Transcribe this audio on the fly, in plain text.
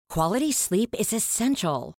Quality sleep is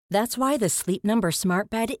essential. That's why the Sleep Number Smart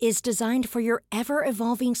Bed is designed for your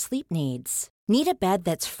ever-evolving sleep needs. Need a bed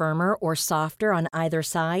that's firmer or softer on either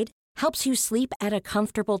side? Helps you sleep at a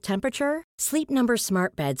comfortable temperature? Sleep Number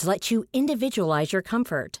Smart Beds let you individualize your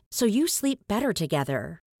comfort, so you sleep better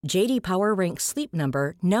together. J.D. Power ranks Sleep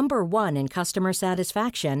Number number 1 in customer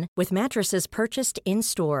satisfaction with mattresses purchased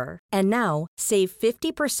in-store. And now, save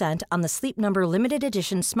 50% on the Sleep Number Limited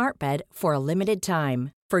Edition Smart Bed for a limited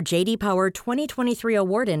time. For J.D. Power 2023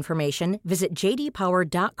 award information, visit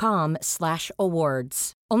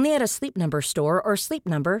jdpower.com/awards. Only at a Sleep Number store or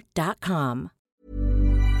sleepnumber.com.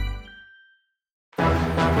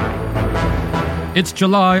 It's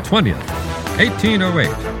July 20th, 1808.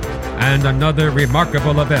 And another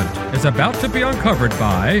remarkable event is about to be uncovered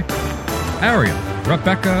by Ariel,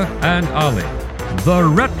 Rebecca, and Ali, the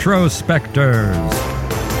Retrospectors.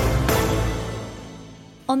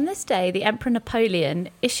 On this day, the Emperor Napoleon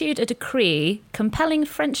issued a decree compelling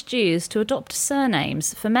French Jews to adopt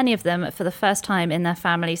surnames, for many of them for the first time in their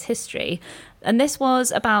family's history. And this was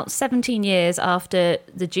about 17 years after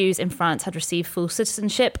the Jews in France had received full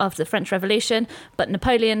citizenship after the French Revolution, but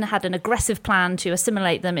Napoleon had an aggressive plan to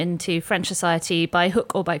assimilate them into French society by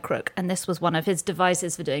hook or by crook, and this was one of his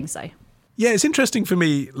devices for doing so. Yeah, it's interesting for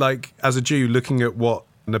me, like, as a Jew, looking at what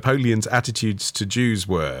Napoleon's attitudes to Jews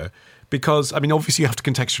were, because, I mean, obviously you have to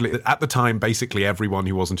contextualize. At the time, basically everyone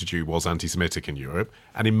who wasn't a Jew was anti-Semitic in Europe,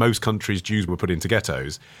 and in most countries, Jews were put into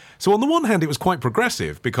ghettos. So on the one hand, it was quite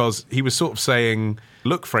progressive, because he was sort of saying,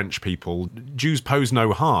 look, French people, Jews pose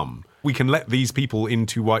no harm. We can let these people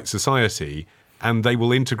into white society, and they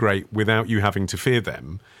will integrate without you having to fear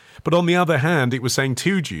them. But on the other hand, it was saying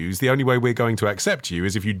to Jews, the only way we're going to accept you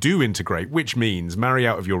is if you do integrate, which means marry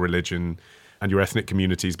out of your religion and your ethnic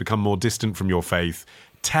communities, become more distant from your faith,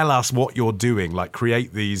 tell us what you're doing, like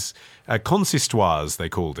create these consistoires, they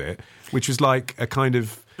called it, which was like a kind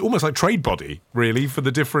of almost like trade body, really, for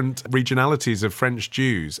the different regionalities of French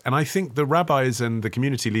Jews. And I think the rabbis and the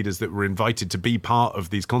community leaders that were invited to be part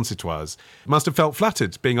of these consistoires must have felt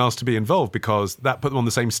flattered being asked to be involved, because that put them on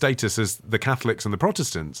the same status as the Catholics and the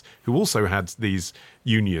Protestants, who also had these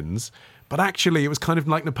unions. But actually, it was kind of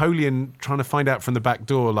like Napoleon trying to find out from the back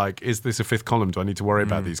door, like, is this a fifth column? Do I need to worry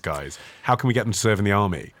about these guys? How can we get them to serve in the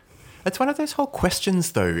army? It's one of those whole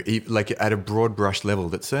questions, though, like at a broad brush level,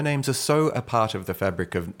 that surnames are so a part of the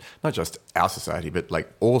fabric of not just our society, but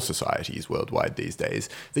like all societies worldwide these days,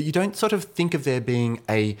 that you don't sort of think of there being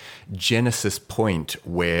a genesis point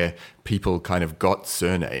where people kind of got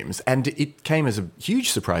surnames. And it came as a huge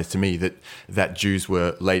surprise to me that Jews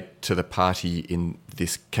were late to the party in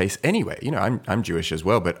this case anyway. You know, I'm Jewish as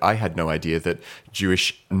well, but I had no idea that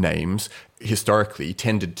Jewish names historically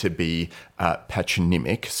tended to be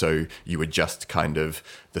patronymic, so you were just kind of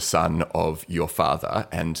the son of your father,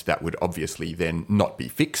 and that would obviously then not be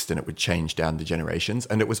fixed, and it would change down the generations.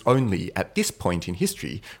 And it was only at this point in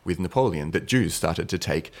history with Napoleon that Jews started to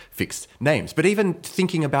take fixed names. But even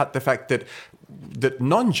thinking about the fact that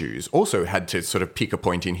non-Jews also had to sort of pick a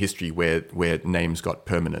point in history where names got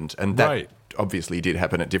permanent, and that obviously did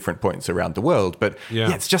happen at different points around the world. But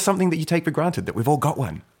yeah, it's just something that you take for granted that we've all got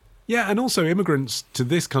one. Yeah, and also immigrants to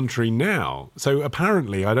this country now. So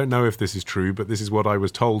apparently, I don't know if this is true, but this is what I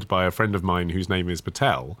was told by a friend of mine whose name is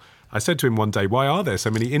Patel. I said to him one day, why are there so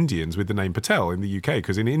many Indians with the name Patel in the UK?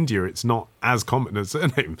 Because in India, it's not as common a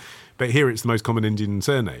surname, but here it's the most common Indian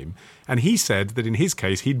surname. And he said that in his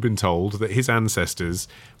case, he'd been told that his ancestors,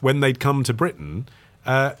 when they'd come to Britain,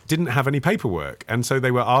 didn't have any paperwork. And so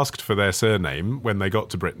they were asked for their surname when they got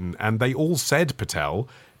to Britain, and they all said Patel,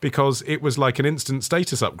 because it was like an instant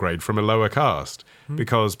status upgrade from a lower caste,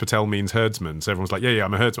 because Patel means herdsman. So everyone's like, yeah,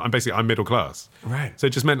 I'm a herdsman. I'm middle class. Right. So it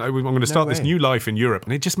just meant I'm going to start this new life in Europe.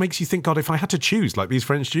 And it just makes you think, God, if I had to choose, like these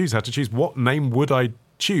French Jews had to choose, what name would I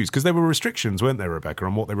choose? Because there were restrictions, weren't there, Rebecca,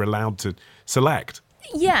 on what they were allowed to select.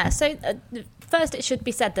 Yeah, so first it should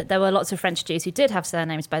be said that there were lots of French Jews who did have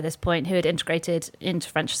surnames by this point, who had integrated into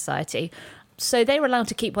French society. So they were allowed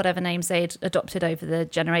to keep whatever names they'd adopted over the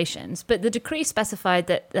generations. But the decree specified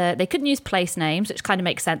that they couldn't use place names, which kind of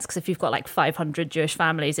makes sense, because if you've got like 500 Jewish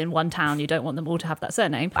families in one town, you don't want them all to have that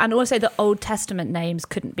surname. And also the Old Testament names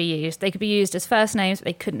couldn't be used. They could be used as first names, but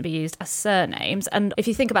they couldn't be used as surnames. And if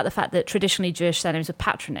you think about the fact that traditionally Jewish surnames were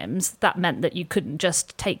patronyms, that meant that you couldn't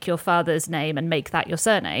just take your father's name and make that your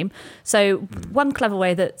surname. So one clever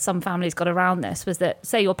way that some families got around this was that,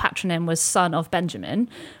 say your patronym was son of Benjamin,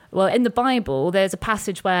 Well, in the Bible, there's a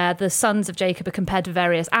passage where the sons of Jacob are compared to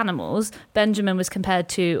various animals. Benjamin was compared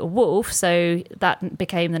to a wolf, so that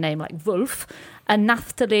became the name like Wolf. And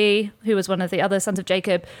Naphtali, who was one of the other sons of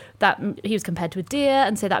Jacob, that he was compared to a deer,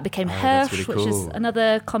 and so that became Hirsch, really which is cool.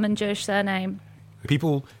 another common Jewish surname.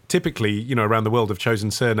 People typically, around the world have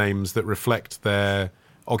chosen surnames that reflect their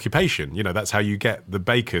occupation. That's how you get the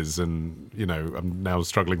bakers and, I'm now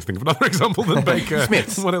struggling to think of another example than baker.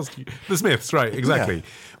 Smiths. What else? The Smiths, right, exactly. Yeah.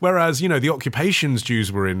 Whereas, the occupations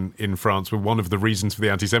Jews were in France were one of the reasons for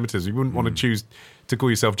the anti-Semitism. You wouldn't want to choose to call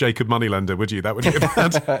yourself Jacob Moneylender, would you? That would be a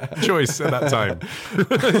bad choice at that time.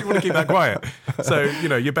 You want to keep that quiet. So,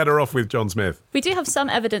 you're better off with John Smith. We do have some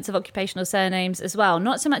evidence of occupational surnames as well,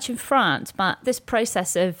 not so much in France, but this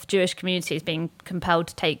process of Jewish communities being compelled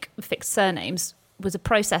to take fixed surnames was a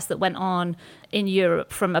process that went on in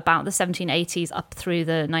Europe from about the 1780s up through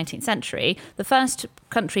the 19th century. The first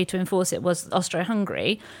country to enforce it was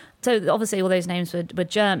Austro-Hungary. So obviously all those names were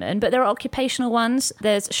German, but there are occupational ones.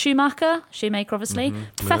 There's shoemaker obviously,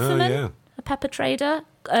 Pfefferman, a pepper trader,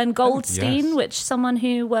 and Goldstein, which someone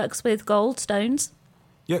who works with gold stones.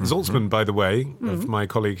 Yeah, Zaltzman, by the way, of my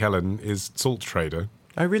colleague Helen, is salt trader.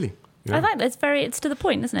 Oh, really? Yeah. I like that. It's to the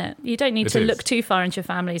point, isn't it? You don't need to look too far into your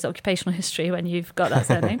family's occupational history when you've got that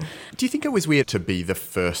surname. Do you think it was weird to be the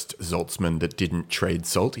first Zaltzman that didn't trade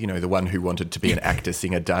salt? The one who wanted to be an actor,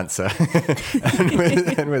 singer, dancer,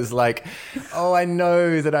 and was like, oh, I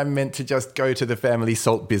know that I'm meant to just go to the family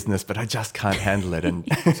salt business, but I just can't handle it. And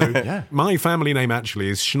so, yeah. My family name actually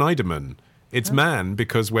is Schneiderman. It's man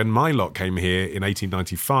because when my lot came here in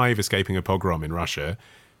 1895, escaping a pogrom in Russia,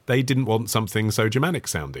 they didn't want something so Germanic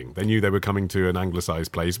sounding. They knew they were coming to an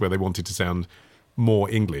anglicised place where they wanted to sound more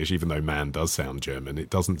English, even though man does sound German. It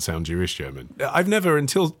doesn't sound Jewish German. I've never,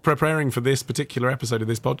 until preparing for this particular episode of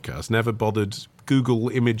this podcast, never bothered Google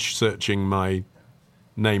image searching my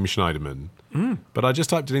name Schneiderman. But I just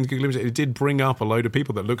typed it into Google Images. It did bring up a load of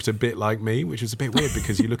people that looked a bit like me, which was a bit weird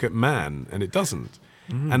because you look at man and it doesn't.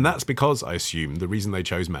 And that's because, I assume, the reason they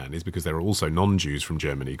chose man is because there are also non-Jews from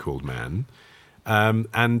Germany called man.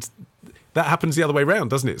 And that happens the other way around,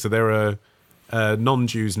 doesn't it? So there are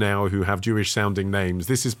non-Jews now who have Jewish-sounding names.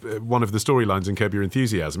 This is one of the storylines in Curb Your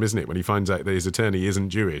Enthusiasm, isn't it? When he finds out that his attorney isn't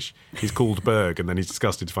Jewish, he's called Berg, and then he's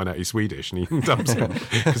disgusted to find out he's Swedish, and he dumps him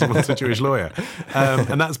because he wants a Jewish lawyer.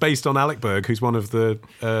 And that's based on Alec Berg, who's one of the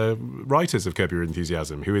writers of Curb Your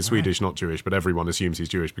Enthusiasm, who is Swedish, not Jewish, but everyone assumes he's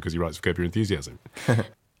Jewish because he writes for Curb Your Enthusiasm.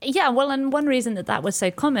 Yeah, well, and one reason that was so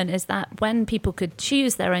common is that when people could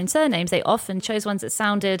choose their own surnames, they often chose ones that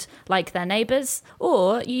sounded like their neighbours,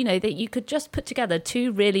 or, that you could just put together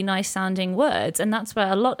two really nice sounding words. And that's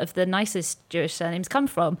where a lot of the nicest Jewish surnames come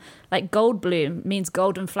from. Like Goldblum means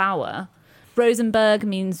golden flower. Rosenberg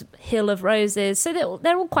means hill of roses. So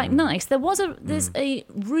they're all quite nice. There's a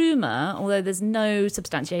rumour, although there's no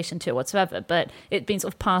substantiation to it whatsoever, but it's been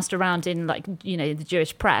sort of passed around in the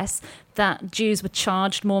Jewish press that Jews were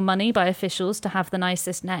charged more money by officials to have the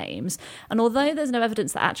nicest names. And although there's no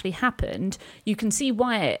evidence that actually happened, you can see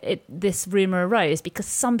why this rumour arose, because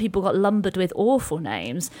some people got lumbered with awful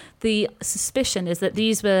names. The suspicion is that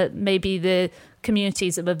these were maybe the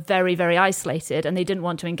communities that were very, very isolated and they didn't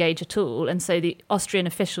want to engage at all. And so the Austrian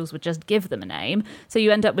officials would just give them a name. So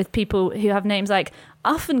you end up with people who have names like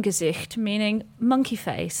Affengesicht, meaning monkey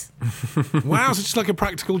face. Wow, so it's just like a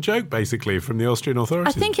practical joke, basically, from the Austrian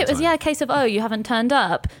authorities. I think it was, a case of, oh, you haven't turned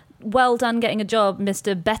up. Well done getting a job,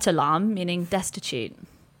 Mr. Bettelam, meaning destitute.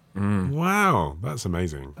 Wow, that's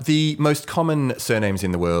amazing. The most common surnames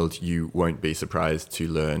in the world, you won't be surprised to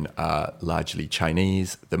learn, are largely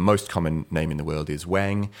Chinese. The most common name in the world is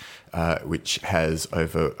Wang, which has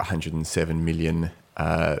over 107 million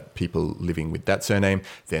people living with that surname.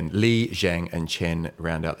 Then Li, Zhang, and Chen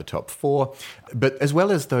round out the top four. But as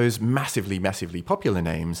well as those massively, massively popular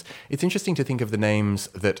names, it's interesting to think of the names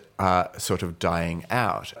that are sort of dying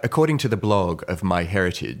out. According to the blog of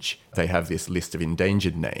MyHeritage, they have this list of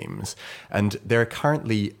endangered names, and there are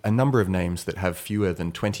currently a number of names that have fewer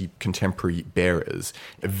than 20 contemporary bearers.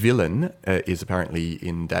 Villain is apparently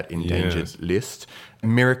in that endangered list.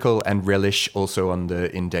 Miracle and Relish also on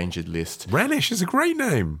the endangered list. Relish is a great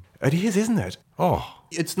name. It is, isn't it? Oh.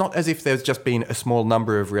 It's not as if there's just been a small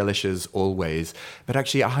number of relishes always, but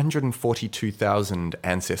actually 142,000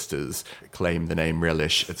 ancestors claim the name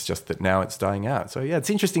Relish. It's just that now it's dying out. So yeah, it's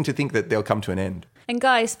interesting to think that they'll come to an end. And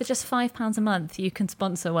guys, for just £5 a month, you can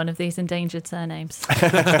sponsor one of these endangered surnames. What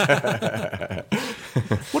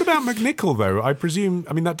about McNichol, though? I presume,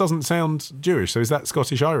 that doesn't sound Jewish, so is that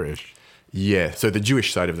Scottish-Irish? Yeah, so the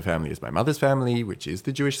Jewish side of the family is my mother's family, which is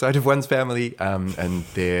the Jewish side of one's family, and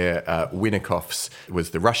their Winnikovs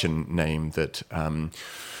was the Russian name that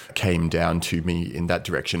came down to me in that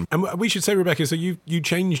direction. And we should say, Rebecca, so you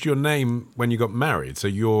changed your name when you got married. So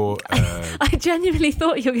you're... I genuinely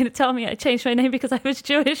thought you were going to tell me I changed my name because I was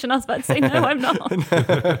Jewish, and I was about to say, no, I'm not.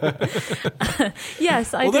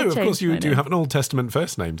 Yes, I did change my name. Although, of course, you do have an Old Testament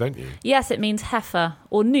first name, don't you? Yes, it means heifer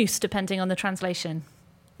or noose, depending on the translation.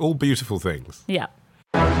 All beautiful things. Yeah.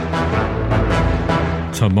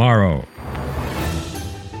 Tomorrow.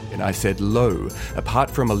 And I said, lo,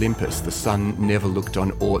 apart from Olympus, the sun never looked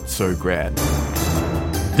on aught so grand.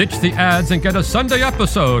 Ditch the ads and get a Sunday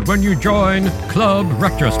episode when you join Club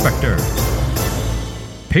Retrospectors.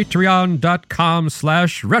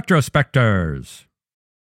 Patreon.com/retrospectors.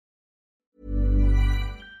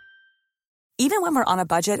 Even when we're on a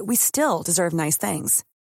budget, we still deserve nice things.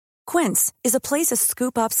 Quince is a place to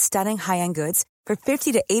scoop up stunning high-end goods for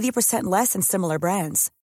 50 to 80% less than similar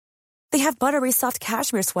brands. They have buttery soft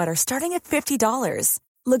cashmere sweaters starting at $50,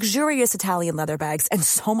 luxurious Italian leather bags, and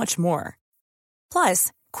so much more.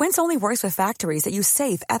 Plus, Quince only works with factories that use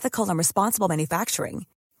safe, ethical, and responsible manufacturing.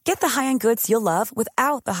 Get the high-end goods you'll love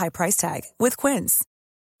without the high price tag with Quince.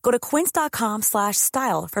 Go to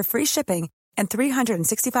quince.com/style for free shipping and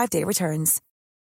 365-day returns.